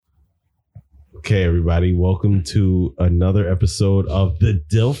Okay, everybody, welcome to another episode of the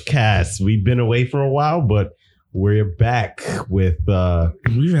Dilfcast. We've been away for a while, but we're back with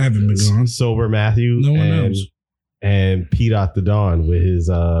we haven't been gone. Sober Matthew No one knows. And Pete at the Dawn with his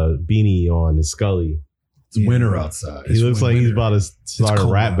beanie on, his Scully. It's winter outside. He looks like he's about to start a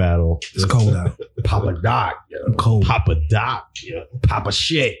rap battle. It's cold out. Papa Doc. I'm cold. Papa Doc. Yeah. Papa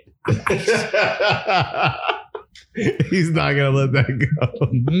shit. He's not gonna let that go.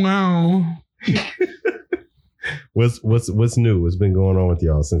 Wow. What's new? What's been going on with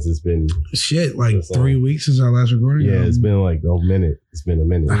y'all since it's been Shit, like 3 weeks since our last recording. Yeah, it's been like a minute. It's been a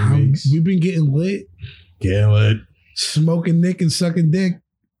minute. We've been getting lit, smoking Nick and sucking dick.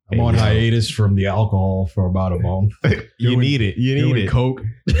 I'm on hiatus from the alcohol for about a month. You need it. You need it. Coke.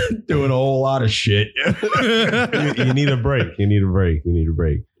 Doing a whole lot of shit. you need a break. You need a break. You need a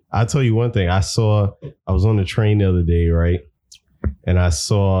break. I'll tell you one thing. I was on the train the other day, right? And I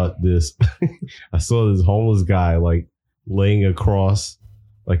saw this homeless guy like laying across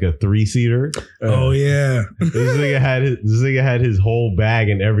like a 3-seater. Oh yeah. This nigga had his whole bag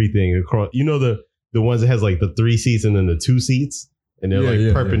and everything across. You know the ones that has like the 3 seats and then the 2 seats and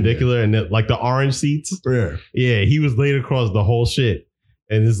they're perpendicular and like the orange seats. Yeah. Yeah, he was laid across the whole shit.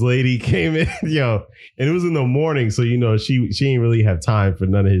 And this lady came in, and it was in the morning, so she didn't really have time for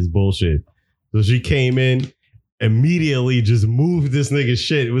none of his bullshit. So she came in, immediately just moved this nigga's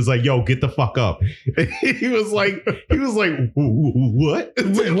shit. It was like, yo, get the fuck up. he was like, what?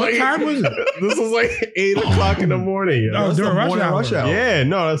 Wait, what time was it? This was like 8 o'clock in the morning. Oh, during rush hour. Yeah,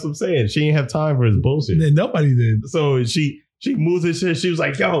 no, that's what I'm saying. She didn't have time for his bullshit. Then nobody did. So she moved his shit. She was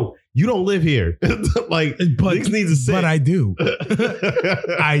like, yo, you don't live here. Like, niggas need to sit. But I do.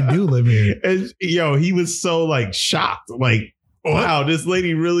 I do live here. And he was so like shocked. Like, wow, this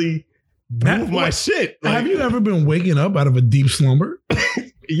lady really moved my shit. Like, have you ever been waking up out of a deep slumber?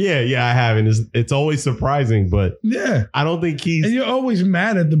 Yeah, I have. And it's always surprising, but yeah, I don't think and you're always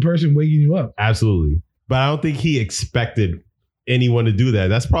mad at the person waking you up. Absolutely. But I don't think he expected anyone to do that.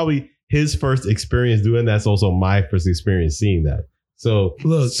 That's probably his first experience doing that. That's also my first experience seeing that. So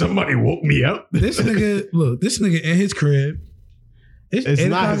look, somebody woke me up. This nigga in his crib. It's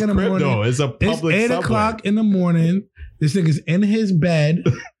not his crib though. It's a public It's 8 o'clock in the morning. This nigga's in his bed,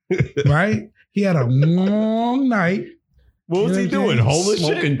 right? He had a long night. What was he doing? Homeless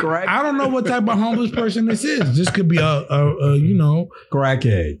Smoking shit? crack? I don't know what type of homeless person this is. This could be a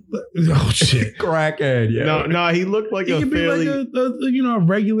crackhead. Oh shit. Crackhead, yeah. No, he looked like He a could fairly... be like a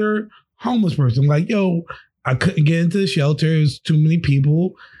regular homeless person. Like, yo, I couldn't get into the shelter. There's too many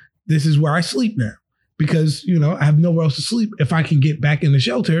people. This is where I sleep now because, I have nowhere else to sleep. If I can get back in the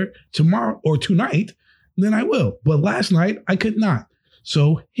shelter tomorrow or tonight, then I will. But last night, I could not.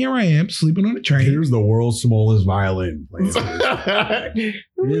 So here I am sleeping on the train. Here's the world's smallest violin. Here's the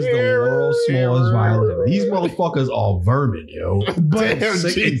world's smallest violin. These motherfuckers are vermin, yo. But I'm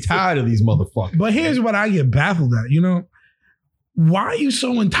sick and tired of these motherfuckers. But here's what I get baffled at, Why are you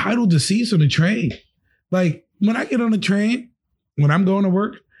so entitled to seats on the train? Like, when I get on the train, when I'm going to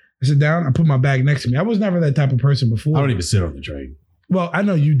work, I sit down, I put my bag next to me. I was never that type of person before. I don't even sit on the train. Well, I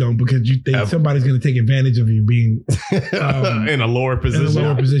know you don't because you think somebody's going to take advantage of you being in a lower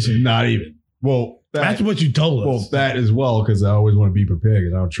position. Not even. Well, that's what you told us. Well, that as well, because I always want to be prepared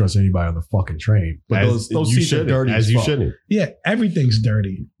because I don't trust anybody on the fucking train. But those seats are dirty as you fuck. shouldn't. Yeah, everything's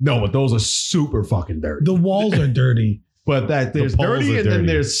dirty. No, but those are super fucking dirty. The walls are dirty. But there's dirty and then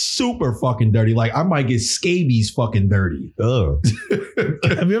there's super fucking dirty. Like I might get scabies fucking dirty. Ugh.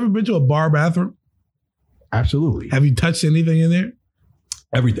 Have you ever been to a bar bathroom? Absolutely. Have you touched anything in there?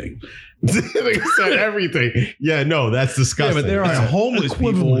 Everything. They said everything. Yeah, no, that's disgusting. Yeah, but there are homeless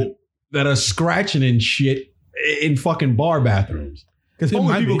people that are scratching and shit in fucking bar bathrooms. Because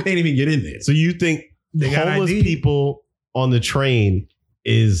homeless people can't even get in there. So you think homeless people on the train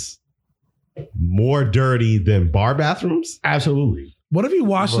is more dirty than bar bathrooms? Absolutely. What if you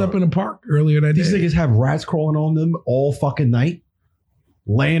washed up in a park earlier that day? These niggas have rats crawling on them all fucking night,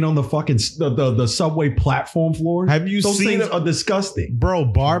 laying on the fucking the subway platform floors. Have you Those seen? Things are disgusting, bro.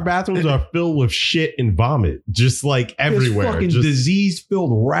 Bar bathrooms are filled with shit and vomit, just like everywhere. There's fucking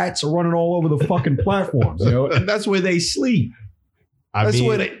disease-filled rats are running all over the fucking platforms, and that's where they sleep. That's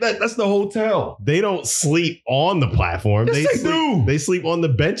the hotel. They don't sleep on the platform. Yes, they do. They sleep on the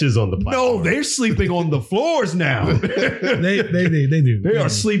benches on the platform. No, they're sleeping on the floors now. they do. They are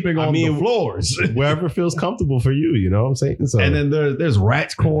sleeping on the floors. Wherever feels comfortable for you, you know what I'm saying? So, and then there's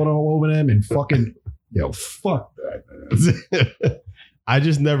rats crawling all over them and fucking, fuck that. I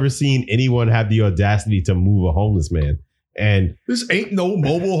just never seen anyone have the audacity to move a homeless man. And this ain't no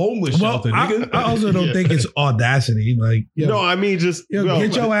mobile homeless shelter, nigga. I also don't think it's audacity. Like, no, I mean just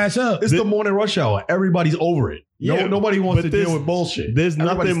get your ass up. It's the morning rush hour. Everybody's over it. Nobody wants to deal with bullshit. There's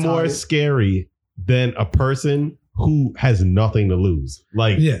nothing more scary than a person who has nothing to lose.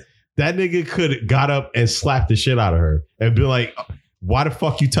 Like, that nigga could have got up and slapped the shit out of her and be like, why the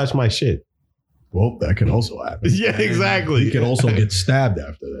fuck you touch my shit? Well, that can also happen. Yeah, exactly. You can also get stabbed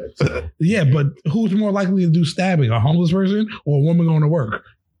after that. So. Yeah, but who's more likely to do stabbing? A homeless person or a woman going to work?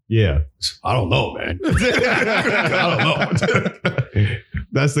 Yeah. I don't know, man. I don't know.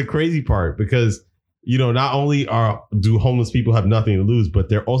 That's the crazy part because, not only do homeless people have nothing to lose, but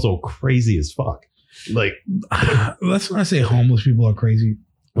they're also crazy as fuck. Like, let's not say homeless people are crazy.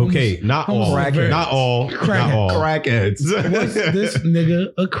 Okay, not all. Crackheads. What's this nigga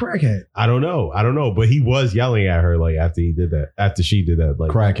a crackhead? I don't know, but he was yelling at her like after she did that.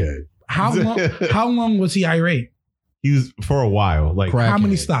 Like, crackhead. How long was he irate? He was for a while. Like, how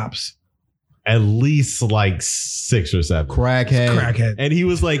many stops? At least like 6 or 7. Crackhead. And he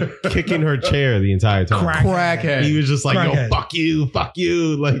was like kicking her chair the entire time. Crackhead. He was just like, yo, fuck you.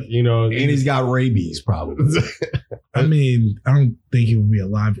 Like, And he's got rabies, probably. I mean, I don't think he would be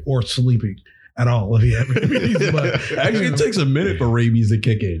alive or sleeping at all if he had rabies. But actually, it takes a minute for rabies to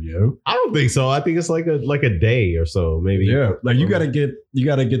kick in, yo. I don't think so. I think it's like a day or so, maybe. Yeah, like you gotta get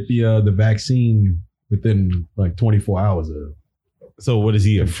the vaccine within like 24 hours of. So what is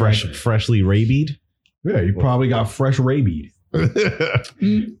he? Freshly rabied? Yeah, he probably got fresh rabied.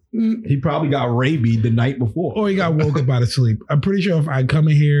 He probably got rabied the night before. Or he got woke up out of sleep. I'm pretty sure if I come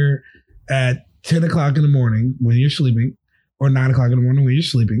in here at 10 o'clock in the morning when you're sleeping, or 9 o'clock in the morning when you're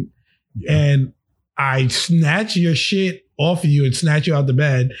sleeping, and I snatch your shit off of you and snatch you out the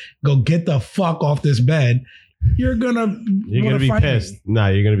bed, go get the fuck off this bed, you're gonna be pissed. Nah,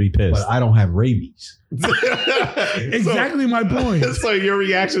 you're gonna be pissed. But I don't have rabies. Exactly my point. So your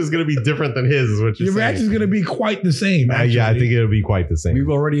reaction is gonna be different than his, is what you're saying. Your reaction is gonna be quite the same. Yeah, I think it'll be quite the same. We've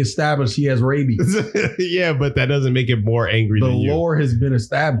already established he has rabies. Yeah, but that doesn't make it more angry than you. The lore has been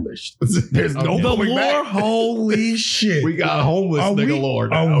established. There's no the going lore. back. Holy shit! We got homeless nigga lore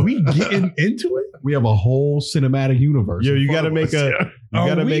now. Are we getting into it? We have a whole cinematic universe. Yo, you gotta make a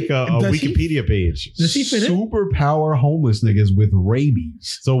Wikipedia page. Does he fit in? Superpower homeless niggas with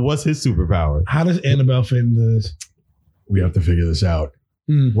rabies. So what's his superpower? How does Annabelle fit into this? We have to figure this out.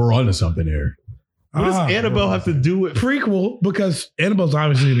 We're onto something here. What does Annabelle have to do with prequel? Because Annabelle's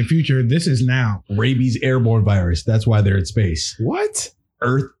obviously in the future. This is now. Rabies airborne virus. That's why they're in space. What?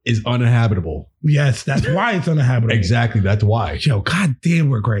 Earth is uninhabitable. Yes, that's why it's uninhabitable. Exactly, that's why. Yo,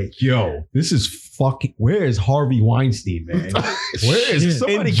 goddamn, we're great. Yo, this is fucking. Where is Harvey Weinstein, man? Where is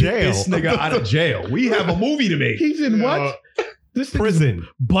somebody get this nigga out of jail? We have a movie to make. He's in what? This prison,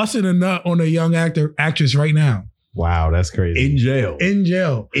 busting a nut on a young actress right now. Wow, that's crazy. In jail.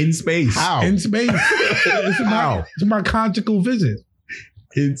 In space. How? In space. It's my conjugal visit.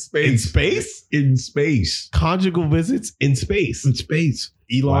 In space. Conjugal visits in space.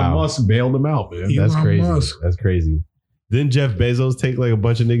 Elon Musk bailed him out, man. That's crazy. That's crazy. Didn't Jeff Bezos take like a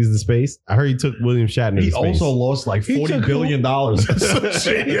bunch of niggas to space? I heard he took William Shatner to space. He also lost like $40 billion.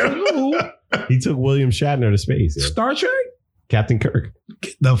 He took William Shatner to space. Yeah. Star Trek? Captain Kirk.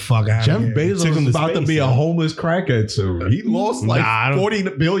 Get the fuck out Jeff of here. Bezos is about to be a homeless crackhead soon. He lost like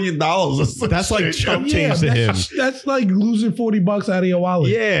 $40 billion. That's like chump change to him. That's like losing $40 out of your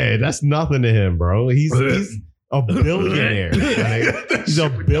wallet. Yeah, that's nothing to him, bro. He's a billionaire. He's a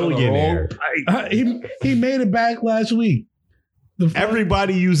billionaire. He made it back last week.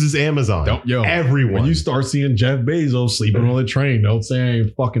 Everybody uses Amazon. Everyone. When you start seeing Jeff Bezos sleeping on the train, don't say I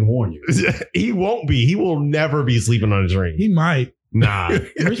ain't fucking warn you. He won't be. He will never be sleeping on a train. He might. Nah.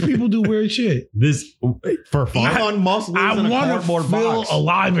 Rich people do weird shit. This for fun. Elon Musk lives in a cardboard box.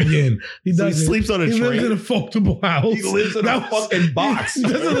 Alive again. He sleeps on a train. He lives in a foldable house. He lives in a fucking box.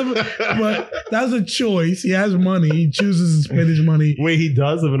 But that's a choice. He has money. He chooses to spend his money. Wait, he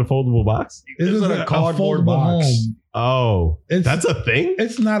does live in a foldable box? He lives in a cardboard box. Home. Oh, that's a thing?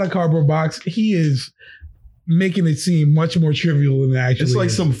 It's not a cardboard box. He is making it seem much more trivial than it actually It's like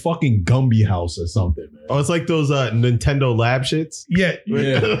is. some fucking Gumby house or something, man. Oh, it's like those Nintendo Lab shits? Yeah.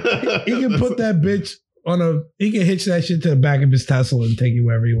 He can put that bitch on he can hitch that shit to the back of his Tesla and take it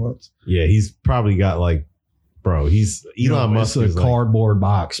wherever he wants. Yeah, he's probably got like, bro, Elon Musk is a cardboard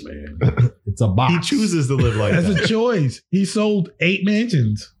box, man. It's a box. He chooses to live like that. That's a choice. He sold 8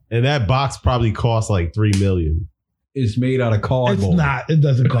 mansions. And that box probably costs like $3 million. It's made out of cardboard. It's not. It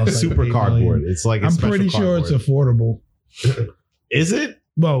doesn't cost like super cardboard. It's like I'm pretty sure it's affordable. Is it?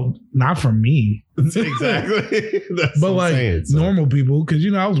 Well, not for me. Exactly. But like normal people,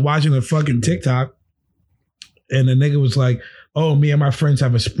 because I was watching a fucking TikTok. And the nigga was like, oh, me and my friends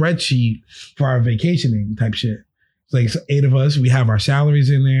have a spreadsheet for our vacationing type shit. It's like 8 of us. We have our salaries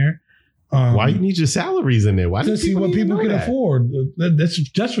in there. Why you need your salaries in there? Why to see what people can afford. That's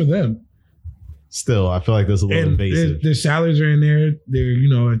just for them. Still, I feel like that's a little invasive. Their salaries are in there.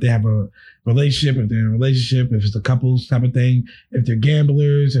 They're, if they have a relationship, if they're in a relationship, if it's a couples type of thing, if they're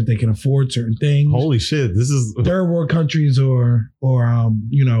gamblers, if they can afford certain things. Holy shit, this is third world countries or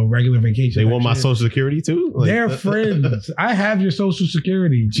regular vacation. They want my social security too? Like, they're friends. I have your social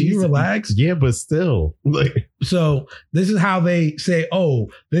security. Can you relax? Yeah, but still. So this is how they say, oh,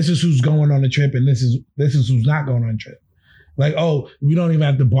 this is who's going on the trip and this is who's not going on the trip. Like, oh, we don't even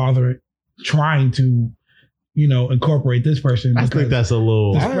have to bother trying to, incorporate this person. I think that's a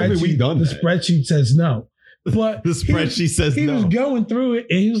little. I don't think we've done that. The spreadsheet says no, but the spreadsheet says no. He was going through it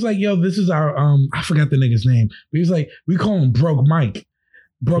and he was like, "Yo, this is our I forgot the nigga's name, but he was like, we call him Broke Mike.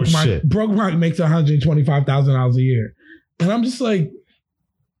 Broke Mike. Shit. Broke Mike makes $125,000 a year," and I'm just like,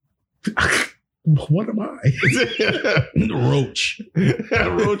 what am I? Roach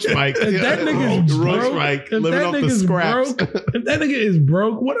Mike. If that nigga is broke, Roach Mike living off the scraps. If that nigga is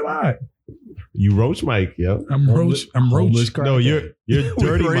broke, what am I? You Roach Mike, yo. I'm Roach. No, you're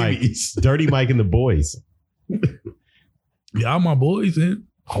Dirty Mike. Dirty Mike and the boys. Y'all my boys, man.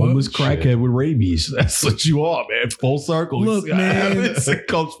 Homeless crackhead with rabies. That's what you are, man. Full circle. Look, man. It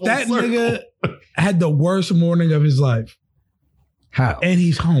comes full that circle. Nigga had the worst morning of his life. How? And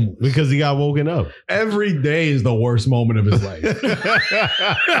he's homeless. Because he got woken up. Every day is the worst moment of his life. What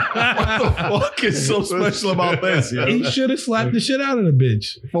the fuck is so special about this? Yo? He should have slapped the shit out of the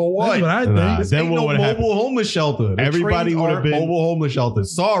bitch. For what? That's what I think. This ain't no mobile homeless shelter. Everybody would have been mobile homeless shelter.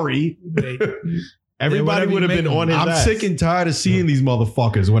 Sorry. Everybody would have been on his ass. I'm sick and tired of seeing these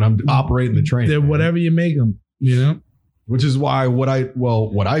motherfuckers when I'm operating the train. Then whatever you make them, Which is why what I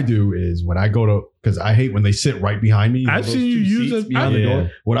do is when I go to, because I hate when they sit right behind me. I've seen you use it behind the door.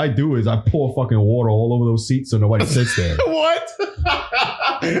 What I do is I pour fucking water all over those seats so nobody sits there. What?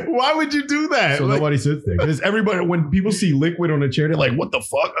 Why would you do that? So nobody sits there. Because everybody, when people see liquid on a chair, they're like, what the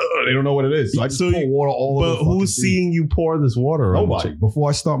fuck? They don't know what it is. So I just pour water all over. But who's seeing you pour this water? Nobody. Before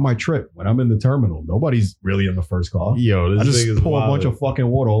I start my trip, when I'm in the terminal, nobody's really in the first car. Yo, I just pour a bunch of fucking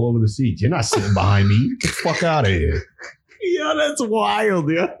water all over the seats. You're not sitting behind me. Get the fuck out of here. Yo, that's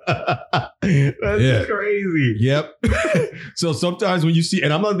wild, yeah. That's crazy. Yep. So sometimes when you see,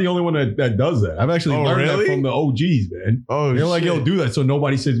 and I'm not the only one that does that. I've actually learned that from the OGs, man. Oh, they're like, yo, do that so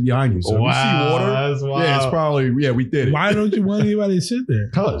nobody sits behind you. So if you see water, that's wild. Yeah, it's probably, we did it. Why don't you want anybody to sit there?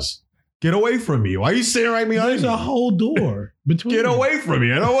 Because get away from me. Why are you sitting right behind me? There's a whole door between. Get away from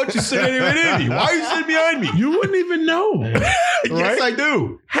me. I don't want you sitting right in me. Why are you sitting behind me? You wouldn't even know. Yes, I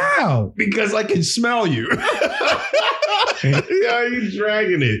do. How? Because I can smell you. Yeah, you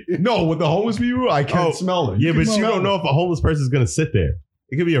dragging it. No, with the homeless people, I can't smell it. Yeah, but you don't know if a homeless person is going to sit there.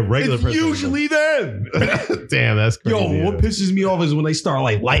 It could be a regular person. Usually them. Damn, that's crazy. Yo, what pisses me off is when they start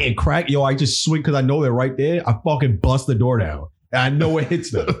like lighting crack. Yo, I just swing because I know they're right there. I fucking bust the door down. And I know it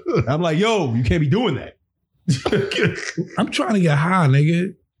hits them. I'm like, yo, you can't be doing that. I'm trying to get high,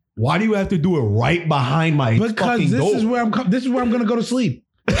 nigga. Why do you have to do it right behind my fucking door? Because this is where I'm going to go to sleep.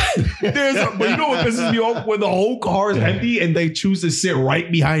 But you know what pisses me off? When the whole car is empty and they choose to sit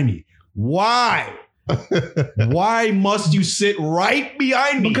right behind me. Why? Why must you sit right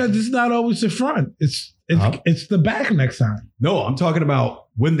behind me? Because it's not always the front. It's the back next time. No, I'm talking about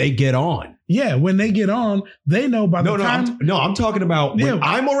when they get on. Yeah, when they get on, they know by the time. I'm talking about when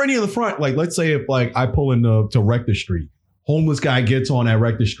I'm already in the front. Like, let's say if like I pull in to Rector Street. Homeless guy gets on at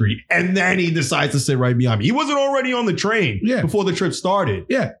Rector Street and then he decides to sit right behind me. He wasn't already on the train before the trip started.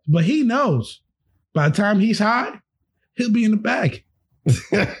 Yeah, but he knows by the time he's high, he'll be in the back.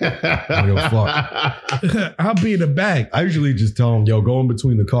 Yo, fuck. I'll be in the back. I usually just tell him, yo, go in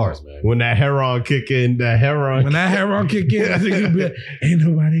between the cars, man. When that heroin kick in, when that heroin kick in, I think he'll be like, ain't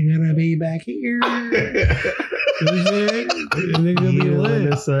nobody gonna be back here.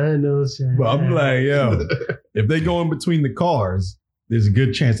 But I'm like, yo, if they go in between the cars, there's a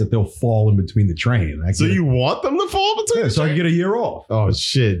good chance that they'll fall in between the train. So you want them to fall between? So I can get a year off. Oh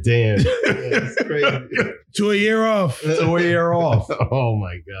shit! Damn, that's crazy. To a year off. To a year off. Oh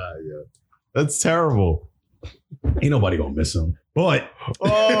my god, yeah, that's terrible. Ain't nobody gonna miss him. But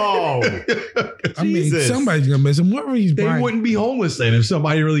I mean, somebody's gonna miss him. Wherever he's they wouldn't be homeless then if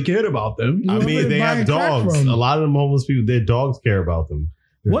somebody really cared about them. I mean, they have dogs. A lot of them homeless people, their dogs care about them.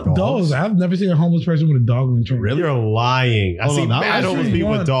 What dogs? I've never seen a homeless person with a dog on the train. Really? You're lying. I've seen mad homeless people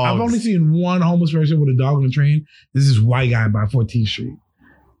with dogs. I've only seen one homeless person with a dog on the train. This is white guy by 14th Street.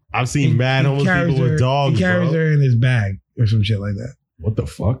 I've seen mad homeless people with dogs. He carries her in his bag or some shit like that. What the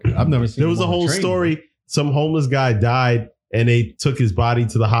fuck? I've never seen. There was a whole story some homeless guy died and they took his body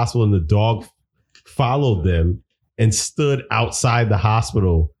to the hospital and the dog followed them and stood outside the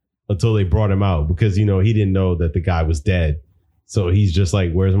hospital until they brought him out because, he didn't know that the guy was dead. So he's just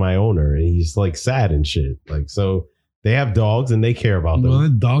like, where's my owner? And he's like sad and shit. Like, so they have dogs and they care about them. Well,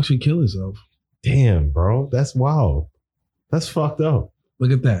 that dog should kill itself. Damn, bro. That's wild. That's fucked up.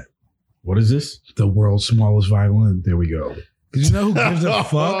 Look at that. What is this? The world's smallest violin. There we go. You know who gives a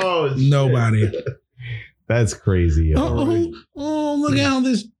fuck? Nobody. That's crazy. Look at how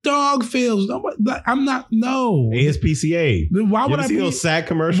this dog feels. I'm not. No. ASPCA. Why would I see be those sad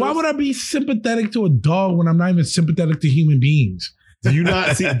commercials? Why would I be sympathetic to a dog when I'm not even sympathetic to human beings? Do you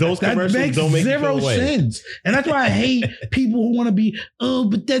not see those commercials? That makes don't make zero sense. And that's why I hate people who want to be,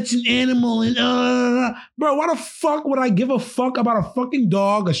 but that's an animal. And bro, why the fuck would I give a fuck about a fucking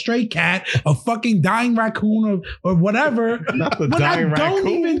dog, a stray cat, a fucking dying raccoon or whatever? Not the when dying I don't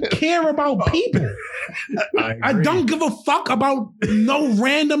raccoon. even care about people. I don't give a fuck about no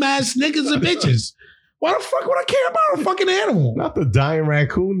random ass niggas and bitches. Why the fuck would I care about a fucking animal? Not the dying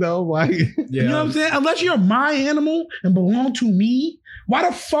raccoon, though. Why? You know what I'm saying? Unless you're my animal and belong to me, why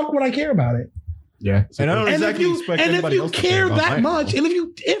the fuck would I care about it? Yeah. And I don't exactly expect anybody else to care that much, and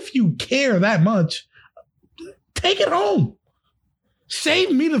if you care that much, take it home.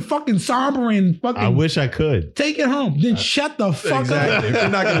 Save me the fucking sombering fucking. I wish I could. Take it home. Then shut the fuck up. If you're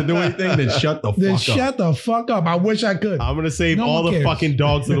not going to do anything, then shut the fuck up. Then shut the fuck up. I wish I could. I'm going to save all the fucking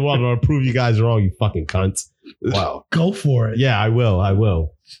dogs in the world. I'm going to prove you guys wrong, you fucking cunts. Wow. Go for it. Yeah, I will.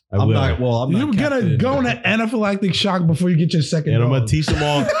 I'm not You're gonna go into anaphylactic shock before you get your second. And dog. I'm gonna teach them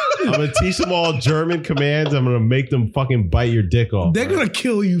all. I'm gonna teach them all German commands. I'm gonna make them fucking bite your dick off. They're gonna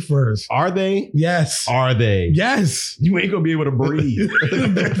kill you first. Are they? Yes. Are they? Yes. You ain't gonna be able to breathe.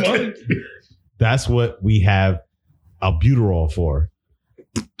 That's what we have albuterol for,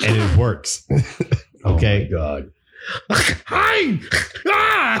 and it works. Okay. Oh my God. Hi.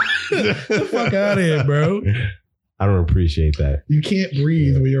 Get the fuck out of here, bro. I don't appreciate that. You can't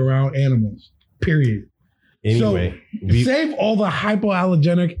breathe when you're around animals. Period. Anyway, save all the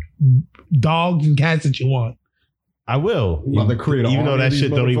hypoallergenic dogs and cats that you want. I will. Even though that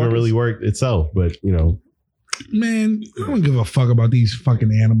shit don't even really work itself, but Man, I don't give a fuck about these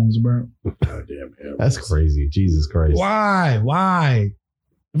fucking animals, bro. Goddamn animals. That's crazy. Jesus Christ. Why?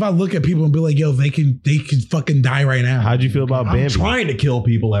 If I look at people and be like, yo, they can fucking die right now. How'd you feel about Bambi? I'm trying to kill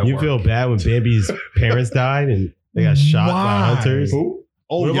people at work. You feel bad when Bambi's parents died and they got shot by hunters? Who?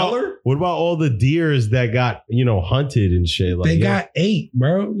 Oh, Yeller? What about all the deers that got, hunted and shit? Like, they got ate,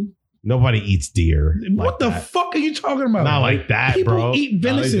 bro. Nobody eats deer. What the fuck are you talking about? Not like that, people bro. Eat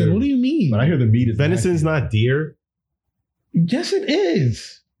venison. No, what do you mean? But I hear the meat is venison's not deer. Yes, it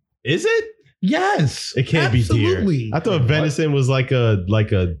is. Is it? Yes. It can't be deer. I thought venison was like a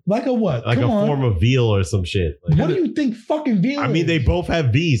what? Like a form of veal or some shit. Like, what do you think fucking veal is? I mean, they both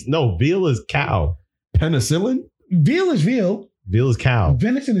have V's. No, veal is cow. Penicillin? Veal is veal. Veal is cow.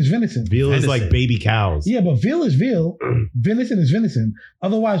 Venison is venison. Veal is like baby cows. Yeah, but veal is veal. Venison is venison.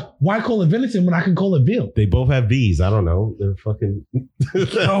 Otherwise, why call it venison when I can call it veal? They both have V's. I don't know. They're fucking.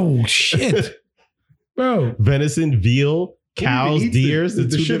 Oh, shit. Bro. Venison, veal, cows, deers.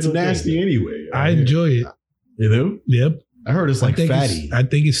 The shit's nasty anyway. I enjoy it. You do? Yep. I heard it's like fatty. I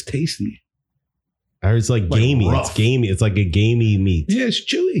think it's tasty. I heard it's like gamey. Rough. It's gamey. It's like a gamey meat. Yeah, it's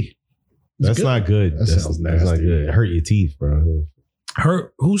chewy. That's good. Not good. That sounds nasty. That's not good. It hurt your teeth, bro.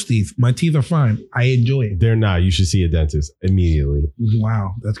 Hurt whose teeth? My teeth are fine. I enjoy it. They're not. You should see a dentist immediately.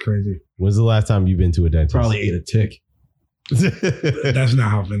 Wow, that's crazy. When's the last time you've been to a dentist? Probably ate a tick. That's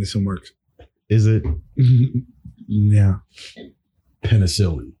not how venison works. Is it? Yeah.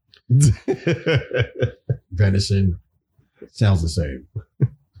 Penicillin. Venison. Sounds the same.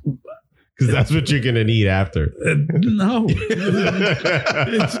 Because that's what you're gonna need after. No,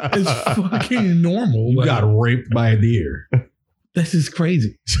 it's fucking normal. You got raped by a deer. This is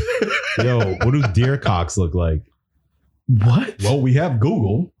crazy. Yo, what do deer cocks look like? What? Well, we have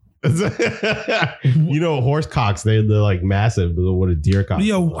Google. Horse cocks, they're like massive. But what a deer cock?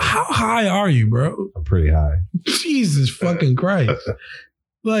 Yo, how high are you, bro? I'm pretty high. Jesus fucking Christ!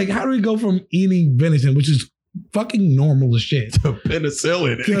 Like, how do we go from eating venison, which is fucking normal as shit, to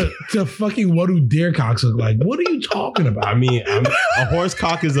penicillin, to fucking what do deer cocks look like? What are you talking about? I mean, a horse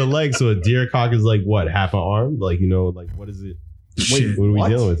cock is a leg, so a deer cock is like what, half an arm? Like, like what is it? Wait, what are we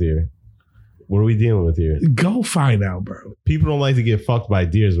dealing with here? What are we dealing with here? Go find out, bro. People don't like to get fucked by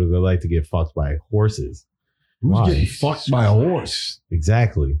deers, but they like to get fucked by horses. Who's getting fucked by a horse?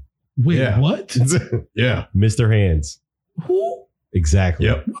 Exactly. Wait, what? Yeah. Mr. Hands. Who? Exactly.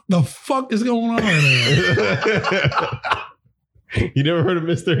 Yep. What the fuck is going on right now? You never heard of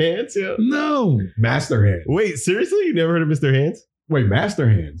Mr. Hands? Yeah. No. Master Hands. Wait, seriously? You never heard of Mr. Hands? Wait, Master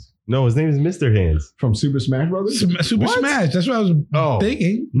Hands No, his name is Mr. Hands. from Super Smash Brothers. Super What? Smash. That's what I was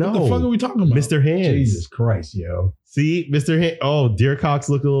thinking. No. What the fuck are we talking about? Mr. Hands. Jesus Christ, yo! See, Mr. Hands. Oh, Deer Cox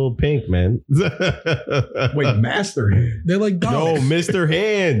look a little pink, man. Wait, Master Hands, They're like no, dogs. Mr.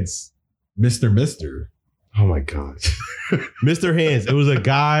 Hands. Mister. Oh my God. Mr. Hands. It was a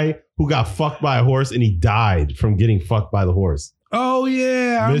guy who got fucked by a horse and he died from getting fucked by the horse. Oh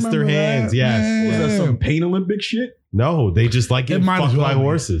yeah, I Mr. remember Hands, that. yes. Was that Yeah. some Pain Olympic shit? No, they just like getting might as fucked well by be.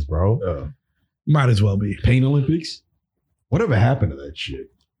 horses, bro. Might as well be. Pain Olympics. Whatever happened to that shit?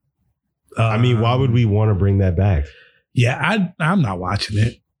 I mean, why would we want to bring that back? Yeah, I'm not watching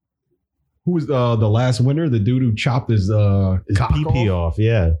it. Who was the last winner? The dude who chopped his cock PP off,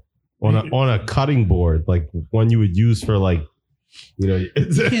 yeah. On a cutting board, like one you would use for like, you know.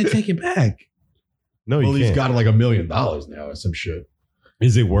 You can't take it back. No, Well, you he's can't. got like $1 million now or some shit.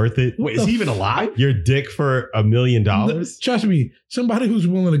 Is it worth it? Wait, is he even alive? Your dick for $1 million? Trust me, somebody who's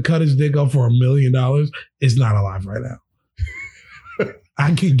willing to cut his dick off for $1 million is not alive right now.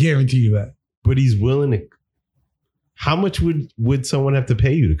 I can guarantee you that. But he's willing to. How much would someone have to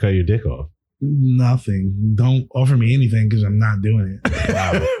pay you to cut your dick off? Nothing. Don't offer me anything because I'm not doing it.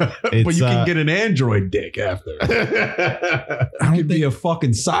 But It's, you can get an Android dick after. I You don't could be think. a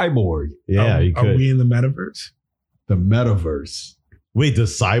fucking cyborg. yeah, you Are could. we in the metaverse? The metaverse. Wait,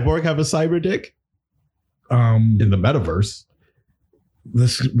 does Cyborg have a cyber dick? In the metaverse.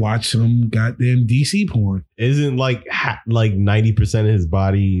 Let's watch some goddamn DC porn. Isn't like 90% of his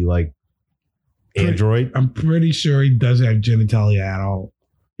body like Android? I'm pretty sure he doesn't have genitalia at all.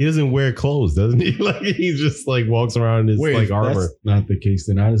 He doesn't wear clothes, doesn't he? Like he just like walks around in his Wait, like if armor. that's not the case,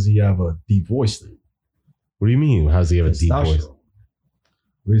 then how does he have a deep voice then? What do you mean? How does he have a deep voice? Testosterone.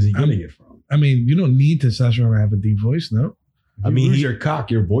 Where's he getting it from? I mean, you don't need testosterone to have a deep voice, no? If I you mean, lose he- your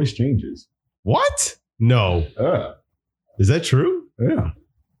cock, your voice changes. What? No. Is that true? Yeah.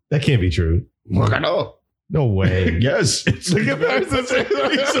 That can't be true. Look, I know. No way. Yes. Look at that.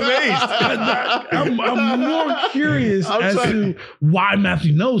 He's amazed. I'm more curious I'm as trying- to why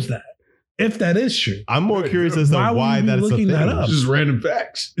Matthew knows that, if that is true. I'm more curious as to Why would why you be that's a looking thing. that up? Just random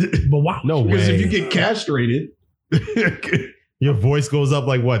facts. But why? No Because way. if you get castrated, Your voice goes up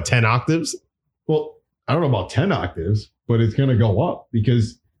like what, 10 octaves? well, I don't know about 10 octaves, but it's going to go up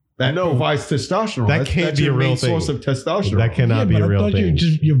because that provides testosterone. That can't that's be your a real main thing. source of testosterone. That cannot be but a real I thought thing.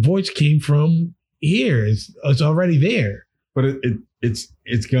 your voice came from here. It's already there. But it's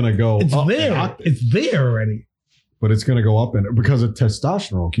going to go It's up in there. octaves. It's there already. But it's going to go up because of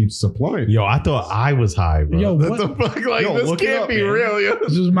testosterone keeps supplying. Yo, I thought I was high, bro. Yo, what what- the fuck? Like, Yo, this look it can't up, be man. real, yo.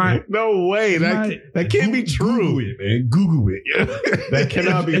 This is my. No way. That can't be true. Google it, man. Google it. That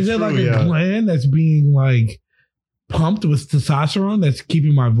cannot be Is true. it like a yeah. gland that's being like pumped with testosterone that's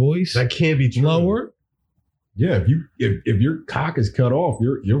keeping my voice That can't be true. lower? Yeah, if your cock is cut off,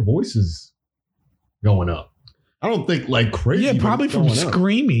 your voice is going up. I don't think like crazy. Yeah, but probably it's from going up.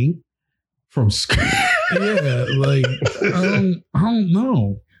 screaming. From screaming. Yeah, like I don't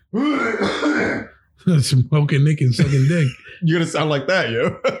know. Smoking dick and sucking dick. You're gonna sound like that,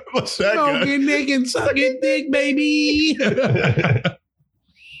 yo. What's that guy? Smoking dick and sucking dick, baby.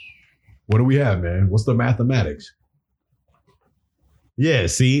 What do we have, man? What's the mathematics? Yeah,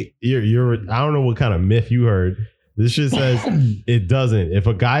 see, you're I don't know what kind of myth you heard. This shit says it doesn't. If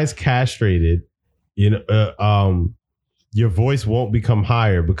a guy's castrated, your voice won't become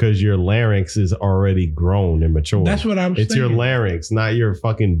higher because your larynx is already grown and mature. That's what I was It's your thinking. larynx, not your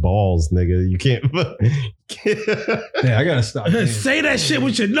fucking balls, nigga. You can't. Yeah, I gotta stop. Say that shit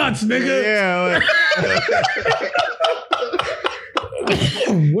with your nuts, nigga. Yeah.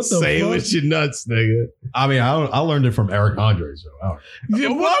 What the Say it fuck? with your nuts, nigga. I mean, I learned it from Eric Andre. So I don't Yeah,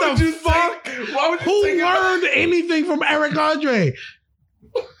 Why what would the you fuck? Why would Who learned anything from Eric Andre?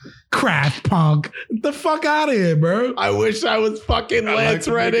 Craft punk. Get the fuck out of here, bro. I wish I was fucking Lance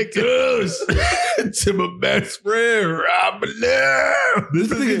Reddick. to my best friend, Rob Blair. This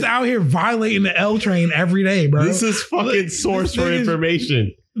nigga's out here violating the L train every day, bro. This is fucking source for This is-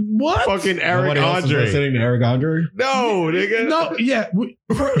 information. What? Fucking Eric Nobody else is Andre. listening to Eric Andre. No, nigga. No, yeah,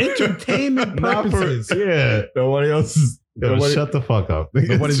 for entertainment Not for, purposes. yeah. Nobody else is. Yo, Nobody, shut the fuck up.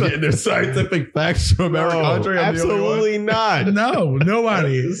 nobody's getting their scientific facts from Eric No, Andre. I'm the only one. absolutely not. No,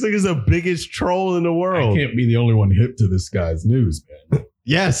 nobody. This nigga's the biggest troll in the I world. can't be the only one hip to this guy's news, man.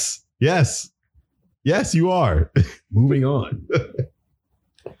 Yes, you are. Moving on.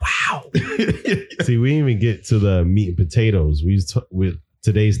 Wow. See, we didn't even get to the meat and potatoes. With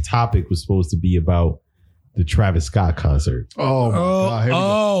today's topic was supposed to be about the Travis Scott concert. Oh, my God. Here we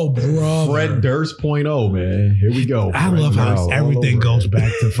go. Oh, bro. Fred Durst .0, man. Here we go. I love how everything goes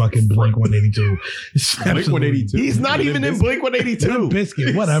back to fucking Blink 182. Blink 182. He's not even in Blink 182.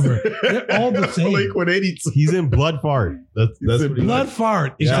 Biscuit, whatever. They're all the same. Blink 182. He's in Blood Fart. That's Blood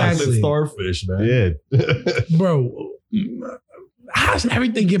Fart. Exactly. Starfish, man. Yeah. Bro, how does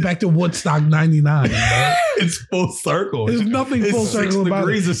everything get back to Woodstock 99, bro? It's full circle. There's nothing full circle about it.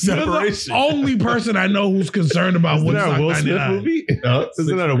 Degrees of separation. You're the only person I know who's concerned about Isn't Woodstock that a Will 99. Smith movie?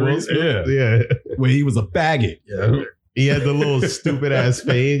 Isn't that a Will Smith? Yeah. Yeah. Where he was a faggot. Yeah. He had the little stupid ass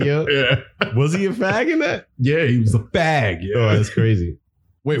fade, yo. Yeah. Was he a fag in that? Yeah, he was a fag. Yeah. Oh, that's crazy.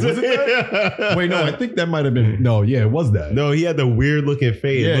 Wait, was it that? Wait, no, I think that might have been. No, yeah, it was that. No, he had the weird looking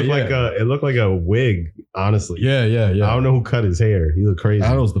fade. Yeah, it looked like a wig, honestly. Yeah. I don't know who cut his hair. He looked crazy. I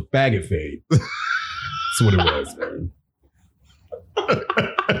don't know, it was the faggot fade. That's what it was, man.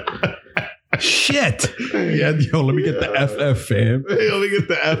 Shit. Yeah, yo, let me get the FF, fam. Let me get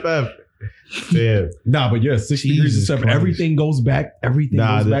the FF. Damn. Nah, but yeah, 60 degrees of separation. Everything goes back. Everything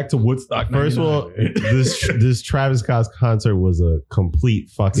goes back to Woodstock. First of all, this Travis Scott's concert was a complete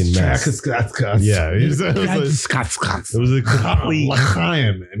fucking mess. Travis Scott's concert. Yeah, it was a complete.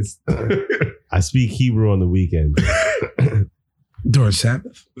 I speak Hebrew on the weekend. During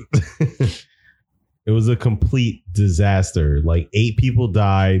Sabbath. It was a complete disaster. Like 8 people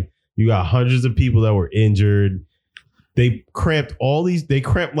died. You got hundreds of people that were injured. They cramped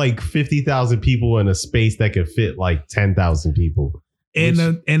like 50,000 people in a space that could fit like 10,000 people.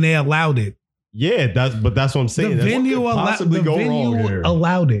 And they allowed it. Yeah, that's what I'm saying. The venue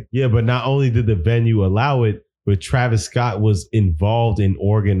allowed it. Yeah, but not only did the venue allow it, but Travis Scott was involved in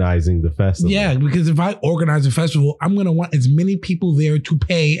organizing the festival. Yeah, because if I organize a festival, I'm going to want as many people there to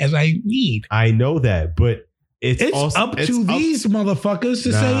pay as I need. I know that, but it's up to these motherfuckers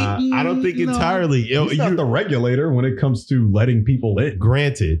to say. I don't think entirely. He's not the regulator when it comes to letting people in.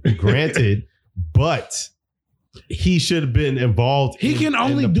 Granted, but he should have been involved. He can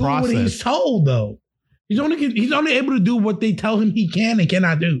only do what he's told, though. He's only able to do what they tell him he can and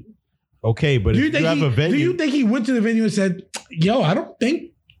cannot do. Okay, but if you have a venue, do you think he went to the venue and said, "Yo, I don't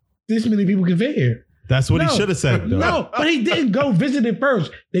think this many people can fit here"? That's what he should have said, though. No, but he didn't go visit it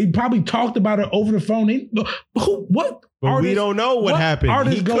first. They probably talked about it over the phone. What? But artist, we don't know what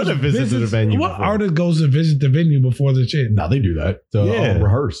happened. He could have visited the venue. What artist goes to visit the venue before the shit? No, they do that to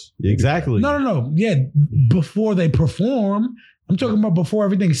rehearse. Exactly. No. Yeah, before they perform. I'm talking about before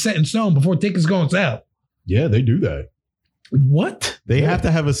everything's set in stone, before tickets go on sale. Yeah, they do that. What? They have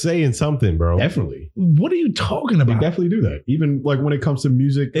to have a say in something, bro. Definitely. What are you talking about? They definitely do that. Even like when it comes to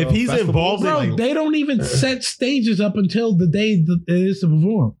music. If he's involved in like, they don't even set stages up until the day that it is to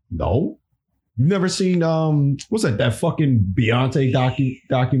perform. No. You've never seen what's that fucking Beyonce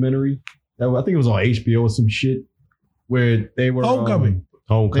documentary? I think it was on HBO or some shit where they were Homecoming,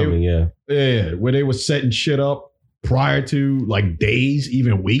 yeah, where they were setting shit up prior to like days,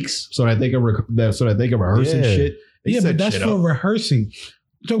 even weeks, so that they can rehearsing shit. Yeah, but that's for rehearsing.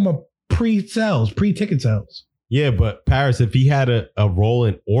 I'm talking about pre-ticket sales. Yeah, but Paris, if he had a role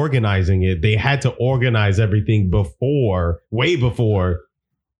in organizing it, they had to organize everything way before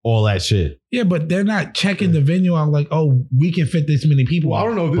all that shit. Yeah, but they're not checking the venue out like, oh, we can fit this many people. Well, I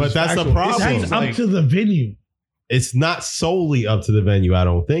don't know. But that's the problem. That's up to the venue. It's not solely up to the venue, I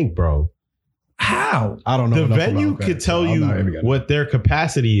don't think, bro. How? I don't know. The venue could tell you what their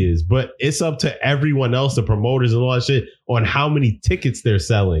capacity is, but it's up to everyone else, the promoters and all that shit, on how many tickets they're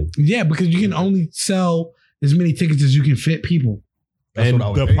selling. Yeah, because you can only sell as many tickets as you can fit people. And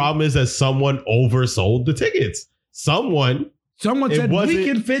the problem is that someone oversold the tickets. Someone said we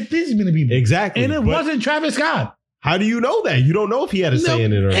can fit this many people. Exactly. And it wasn't Travis Scott. How do you know that? You don't know if he had a say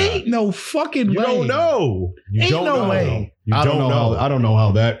in it or not. Ain't no fucking way. You don't know. Ain't no way. I don't know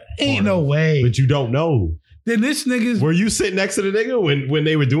how that. Ain't no way. But you don't know. Then this nigga's. Were you sitting next to the nigga when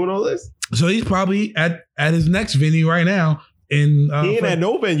they were doing all this? So he's probably at his next venue right now. He ain't at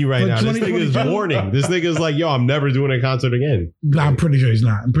no venue right now. This nigga is warning. This nigga is like, yo, I'm never doing a concert again. I'm pretty sure he's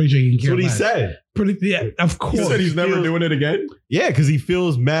not. I'm pretty sure he can care less. That's what he said. Yeah, of course. He said he's never doing it again? Yeah, because he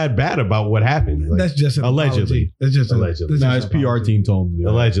feels mad bad about what happened. Like, that's just an allegedly. Apology. That's just allegedly. His PR team told him.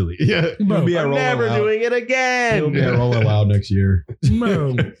 Allegedly. Yeah. Bro, I'm never doing it again. He'll be at Rolling Loud next year.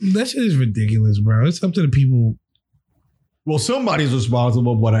 Bro, that shit is ridiculous, bro. It's up to the people. Well, somebody's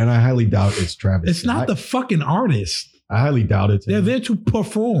responsible, but I highly doubt it's Travis. It's not the fucking artist. I highly doubt it. They're there to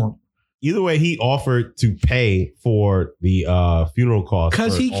perform. Either way, he offered to pay for the funeral costs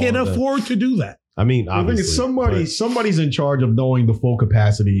because he can afford to do that. I mean, I think it's somebody's in charge of knowing the full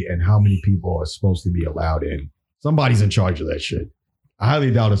capacity and how many people are supposed to be allowed in. Somebody's in charge of that shit. I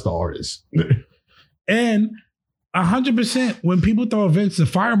highly doubt it's the artist. And 100%. When people throw events, the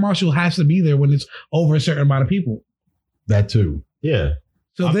fire marshal has to be there when it's over a certain amount of people. That too. Yeah.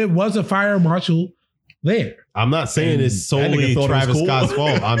 So there was a fire marshal there. I'm not saying it's solely Travis Scott's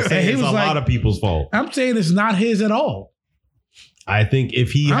fault. I'm saying it's a lot of people's fault. I'm saying it's not his at all. I think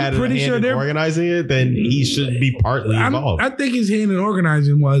if he had a hand in organizing it, then he should be partly involved. I think his hand in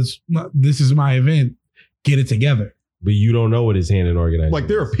organizing was, this is my event, get it together. But you don't know what his hand in organizing. Like,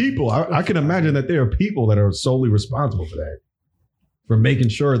 there are people, I can imagine that there are people that are solely responsible for that. For making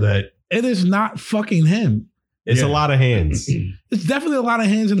sure that. It is not fucking him. It's a lot of hands. It's definitely a lot of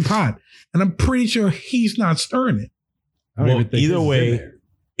hands in the pot. And I'm pretty sure he's not stirring it. Well, either way,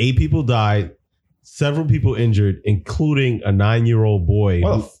 8 people died, several people injured, including a 9-year-old boy.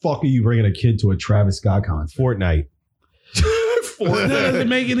 Why the fuck are you bringing a kid to a Travis Scott concert? Fortnite. That doesn't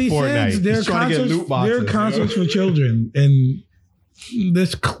make any sense. There are concerts for children, and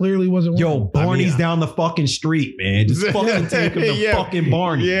this clearly wasn't one. Yo, Barney's down the fucking street, man. Just fucking take him to fucking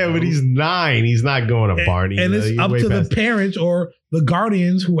Barney. Yeah, but he's 9. He's not going to Barney. And it's up to the parents or the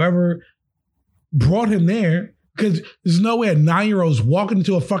guardians, whoever brought him there. Because there's no way a 9-year-old's walking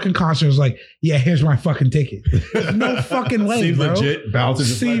into a fucking concert is like, yeah, here's my fucking ticket. There's no fucking way, Seems bro. Legit.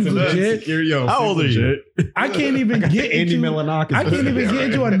 Bounces. Seems legit. How old are you? I can't even get into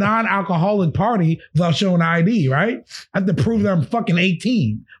a non-alcoholic party without showing ID, right? I have to prove that I'm fucking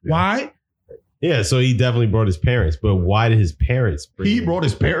 18. Why? Yeah, so he definitely brought his parents, but why did his parents bring him? Brought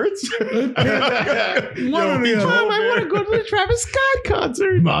his parents? Mom, I want to go to the Travis Scott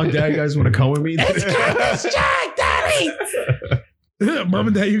concert. Mom, Dad, you guys want to come with me? It's Travis Scott, Daddy! Mom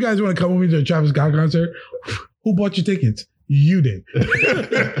and Dad, you guys want to come with me to a Travis Scott concert? Who bought your tickets? You did.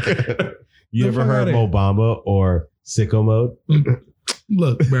 You ever heard of Obama or Sicko Mode?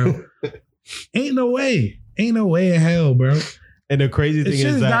 Look, bro. Ain't no way in hell, bro. And the crazy thing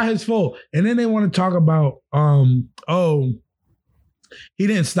is that not his fault. And then they want to talk about, he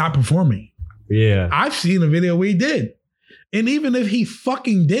didn't stop performing. Yeah. I've seen a video where he did. And even if he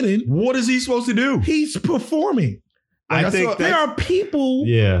fucking didn't, what is he supposed to do? He's performing. I think there are people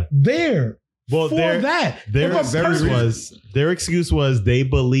there for that. Their excuse was they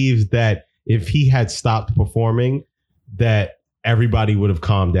believed that if he had stopped performing, that everybody would have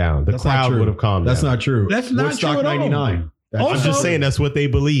calmed down. The crowd would have calmed down. That's not true. That's not Woodstock true at all. 99. Also, I'm just saying that's what they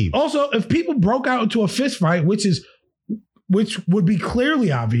believe. Also, if people broke out into a fist fight, which would be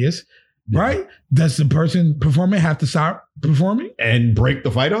clearly obvious, right? Does the person performing have to stop performing and break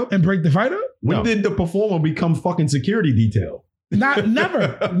the fight up? When did the performer become fucking security detail?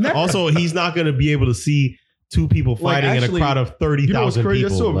 Never. Also, he's not going to be able to see 2 people fighting in a crowd of 30,000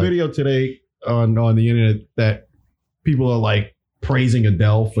 people. I saw a video today on the internet that people are like praising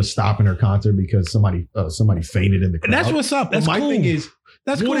Adele for stopping her concert because somebody fainted in the crowd. And that's what's up. That's my thing is,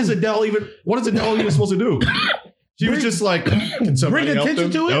 what is Adele even supposed to do? She was just like, can somebody bring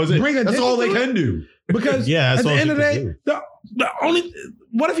attention to it. That was it. That's all they can do. Because at the end of the day, the only,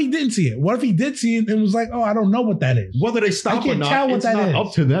 what if he didn't see it? What if he did see it and was like, oh, I don't know what that is. Whether they stop or not, it's not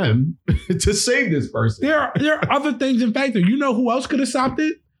up to them to save this person. There are other things in factor. You know who else could have stopped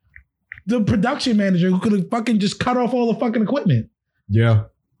it? The production manager who could have fucking just cut off all the fucking equipment. Yeah.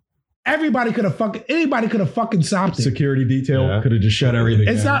 Anybody could have fucking stopped it. Security detail could have just shut everything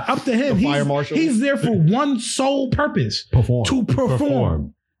down. It's not up to him. Fire marshal. He's there for one sole purpose. To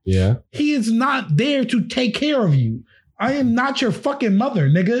perform. Yeah. He is not there to take care of you. I am not your fucking mother,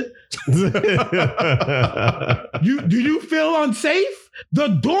 nigga. Do you feel unsafe? The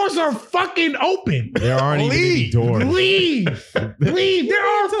doors are fucking open. There aren't even any doors. Leave. There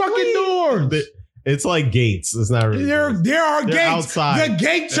are fucking doors. It's like gates. It's not really. There are gates. Outside. The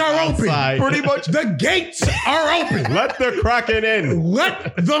gates are open. Pretty much. The gates are open. Let the Kraken in.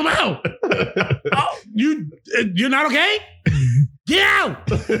 Let them out. You're not okay? Get out.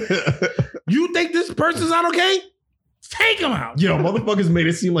 You think this person's not okay? Take him out. Yo, motherfuckers made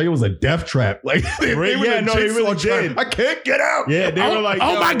it seem like it was a death trap. Like, they really did. I can't get out. Yeah, they were like,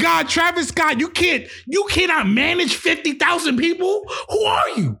 oh my God, Travis Scott, you cannot manage 50,000 people. Who are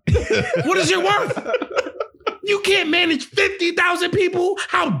you? What is your worth? You can't manage 50,000 people.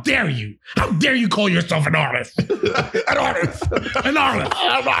 How dare you? How dare you call yourself an artist? An artist.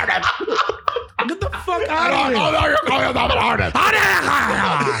 Get the fuck out of here. Oh, you're calling yourself an artist.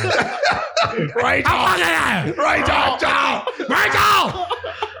 Rachel.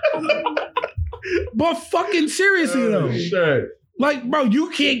 But fucking seriously though. Shit. Like, bro,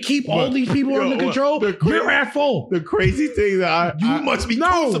 you can't keep all these people under control. You're at fault. The crazy thing that you must be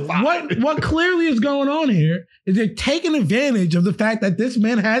crucified. What clearly is going on here is they're taking advantage of the fact that this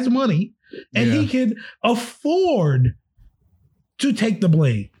man has money and he can afford to take the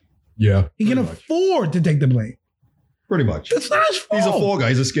blame. Yeah. He can afford to take the blame. Pretty much. That's not his fault. He's a fall guy.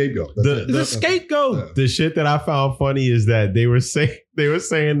 He's a scapegoat. He's a scapegoat. The shit that I found funny is that they were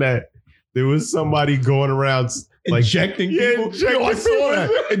saying that there was somebody going around like injecting people. I saw that.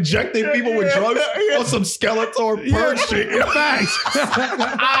 Injecting people with drugs on some Skeletor purge shit. Facts.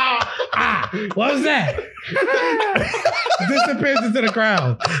 What was that? Disappears into the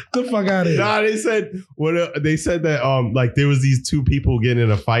crowd. The fuck out of here. Nah, they said that like there was these two people getting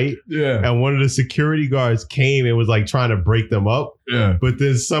in a fight. Yeah. And one of the security guards came and was like trying to break them up. Yeah. But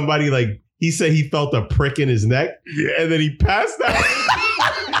then somebody he said he felt a prick in his neck. Yeah. And then he passed out.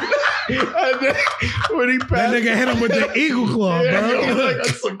 And then when he passed, that nigga hit him with the eagle claw,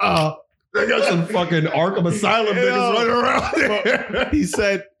 bro. They got some fucking Arkham Asylum niggas running around there.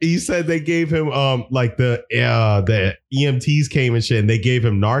 He said they gave him like the EMTs came and shit, and they gave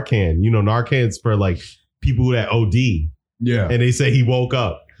him Narcan. You know, Narcan's for like people that OD. Yeah. And they say he woke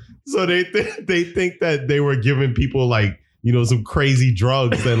up. So they think that they were giving people like, you know, some crazy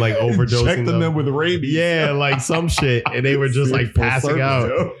drugs and like overdosing Injecting them with rabies. Yeah, like some shit. And they were just like passing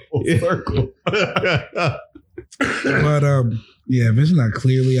out. Circle. But yeah, if it's not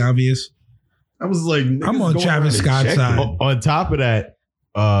clearly obvious, I was like, I'm on Travis Scott's side. On top of that,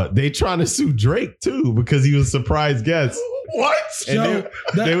 they trying to sue Drake too because he was a surprise guest. What? So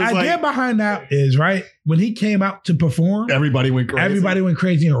the idea behind that is, right, when he came out to perform, everybody went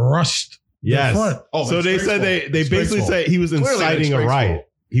crazy and rushed. Yes. The front. Oh, so they said they basically said he was inciting a riot.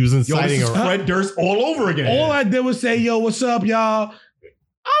 He was inciting a riot. Fred Durst all over again. All I did was say, "Yo, what's up, y'all?"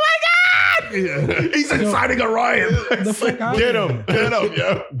 Oh my God! He's inciting a riot. The fuck out Get him,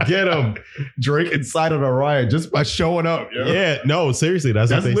 yo. Get him. Drake incited a riot just by showing up. Yo. Yeah, no, seriously,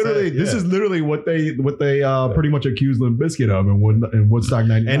 that's what they literally. said. This is literally what they pretty much accused Limp Bizkit of in Woodstock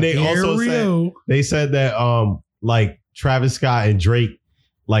 '99. And they also said that like Travis Scott and Drake,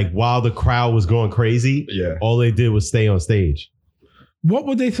 like while the crowd was going crazy, all they did was stay on stage. What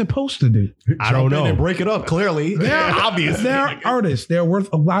were they supposed to do? I don't know. And break it up. Clearly, obviously, they're artists. They're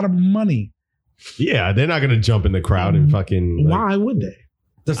worth a lot of money. Yeah, they're not going to jump in the crowd and fucking. Why would they?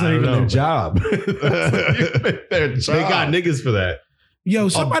 That's not even their job. They got niggas for that. Yo,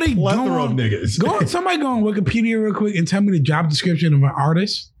 somebody go on Wikipedia real quick and tell me the job description of an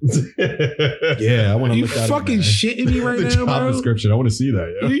artist. Yeah, I want to You look at fucking shitting me right now, job bro? description. I want to see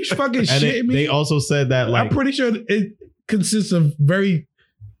that. Yeah. You fucking shitting me? They also said that like I'm pretty sure it consists of very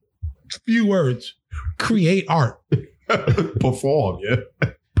few words. Create art. Perform, yeah.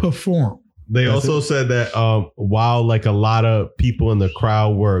 Perform. They also said that while like a lot of people in the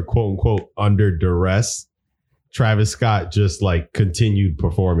crowd were quote unquote under duress, Travis Scott just like continued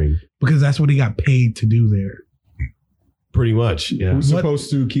performing. Because that's what he got paid to do there. Pretty much. Yeah. Who's supposed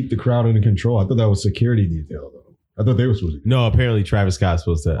to keep the crowd under control? I thought that was security detail though. I thought they were supposed to. No, apparently Travis Scott's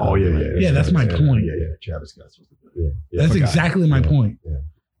supposed to. Yeah, that's my point. Yeah. Travis Scott's supposed to. Yeah. That's exactly my point.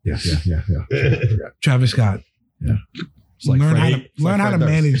 Yeah. Travis Scott. Yeah. Like learn how to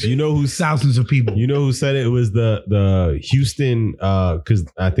manage. You know who's thousands of people. You know who said it? It was the Houston because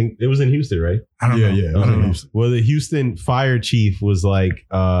I think it was in Houston, right? I don't know. Yeah. I don't know. Well, the Houston fire chief was like,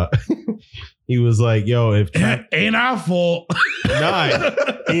 he was like, "Yo, if ain't our fault." Nah,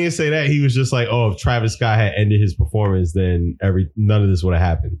 he didn't say that. He was just like, "Oh, if Travis Scott had ended his performance, then none of this would have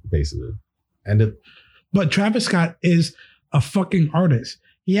happened." Basically, but Travis Scott is a fucking artist.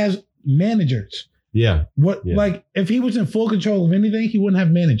 He has managers. Yeah. Like if he was in full control of anything, he wouldn't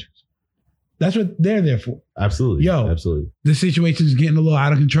have managers. That's what they're there for. Absolutely. Absolutely. The situation is getting a little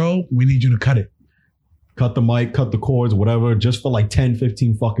out of control. We need you to cut it. Cut the mic, cut the cords, whatever, just for like 10,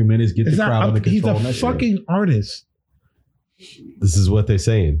 15 fucking minutes. Get the crowd under control. He's a fucking artist. This is what they're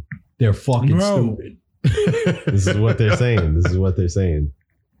saying. They're fucking stupid. This is what they're saying.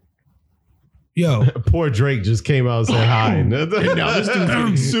 Yo, poor Drake just came out and said hi. And now this dude's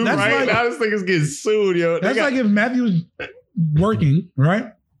getting sued, right? Now this nigga's getting sued, yo. That's like if Matthew was working,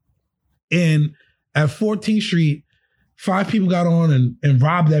 right? And at 14th Street, 5 people got on and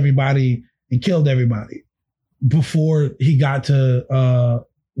robbed everybody and killed everybody before he got to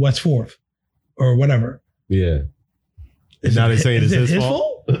West 4th or whatever. Yeah. Now they're saying it's his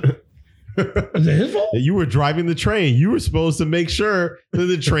fault? Is it his fault? You were driving the train. You were supposed to make sure that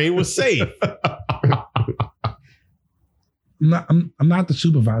the train was safe. I'm not the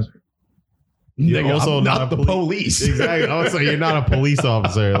supervisor. You're also I'm not the police. Exactly. Also, you're not a police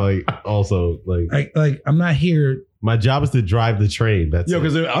officer. Like I'm not here. My job is to drive the train. That's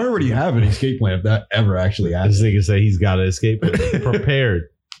because I already have an escape plan if that ever actually happens. This nigga say he's got an escape plan prepared.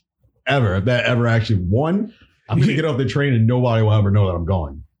 If that ever actually won, I'm gonna get off the train and nobody will ever know that I'm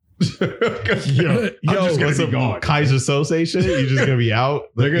gone. Yo, what's up, Kaiser Sose shit? You're just gonna be out.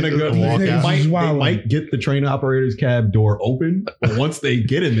 They're gonna go walk out. They might get the train operator's cab door open, but once they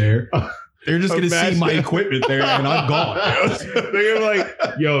get in there, they're just gonna see my equipment there, and I'm gone. They're gonna be like,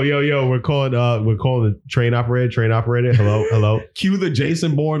 yo, we're calling the train operator. Hello. Cue the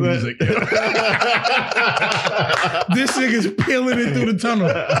Jason Bourne music. This nigga's peeling it through the tunnel.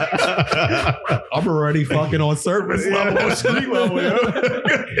 I'm already fucking on surface level, street level,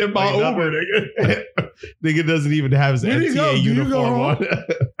 in my Uber, nigga. Nigga doesn't even have his MTA uniform on.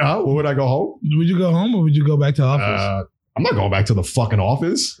 Would I go home? Would you go home or would you go back to office? I'm not going back to the fucking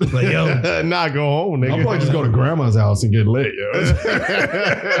office. Like, yo, not go home, nigga. I'll probably just go to grandma's house and get lit, yo.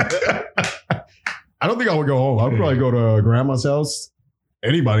 I don't think I would go home. I'd probably go to grandma's house,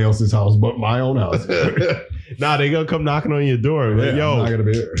 anybody else's house but my own house. Nah, they gonna come knocking on your door. Like, yo, I'm not gonna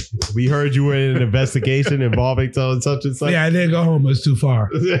be here. We heard you were in an investigation involving such and such. Yeah, I didn't go home. It's too far.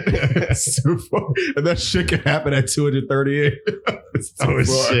 It's too far. And that shit can happen at 238. It's too far.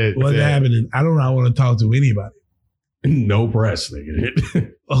 Shit. What's happening? I don't know. I want to talk to anybody. No press,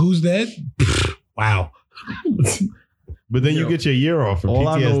 nigga. Who's that? Wow. But then you get your year off from all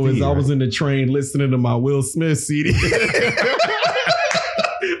PTSD. I know is right? I was in the train listening to my Will Smith CD.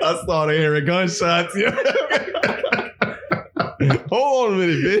 I started hearing gunshots. Hold on a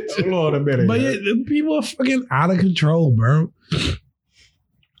minute, bitch. Hold on a minute. But yeah, people are fucking out of control, bro.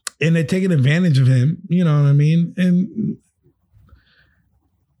 And they're taking advantage of him. You know what I mean? And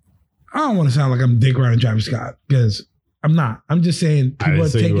I don't want to sound like I'm dick riding Travis Scott because I'm not. I'm just saying people are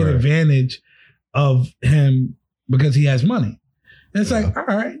taking advantage of him because he has money. And it's like, all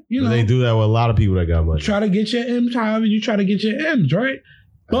right, you know. They do that with a lot of people that got money. Try to get your M's however you try to get your M's, right?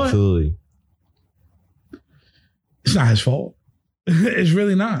 But absolutely. It's not his fault. It's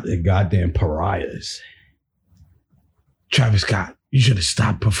really not. They're goddamn pariahs. Travis Scott, you should have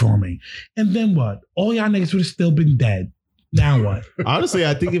stopped performing. And then what? All y'all niggas would have still been dead. Now what? Honestly,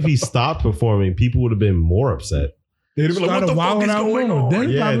 I think if he stopped performing, people would have been more upset. They'd have been like, what the fuck is going on?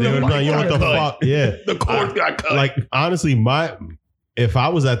 Yeah, they would have been like, yo, what the fuck? Yeah. The cord got cut. Like, honestly, if I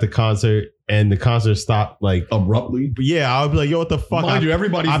was at the concert and the concert stopped like abruptly, yeah, I would be like, yo, what the fuck? Mind you,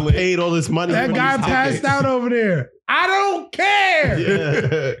 everybody's lit. paid all this money. That guy passed out over there. I don't care.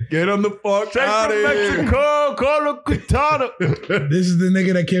 Yeah. Get on the fuck out of here. Mexico, Carlo Quintana. This is the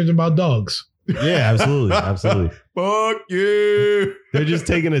nigga that cares about dogs. Yeah, absolutely. Absolutely. Fuck you. They're just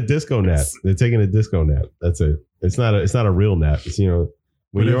taking a disco nap. They're taking a disco nap. That's it. It's not a real nap. It's, you know,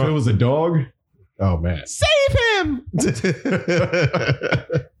 when if it was a dog, oh man. Save him.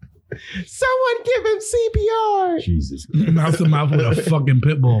 Someone give him CPR. Jesus. Mouth to mouth with a fucking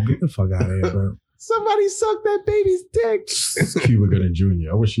pit bull. Get the fuck out of here, bro. Somebody suck that baby's dick. Cuba Gooding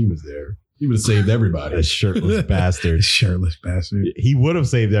Jr. I wish he was there. He would have saved everybody. A shirtless bastard. Shirtless bastard. He would have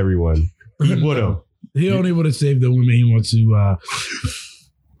saved everyone. He would have. He only would have saved the women he wants to.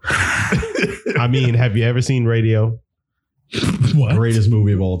 I mean, have you ever seen Radio? What? Greatest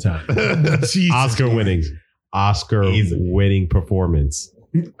movie of all time. Oscar winning winning performance.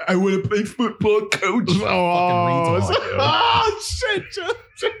 I would have played football, coach. Oh, shit.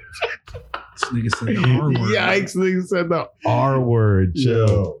 This nigga said the R word. Yikes, nigga said the R word.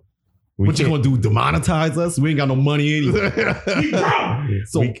 Yo. What you gonna do? Demonetize us? We ain't got no money anyway.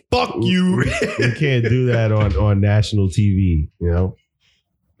 So fuck you. We can't do that on national TV, you know?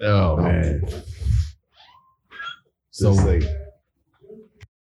 Oh man. So like,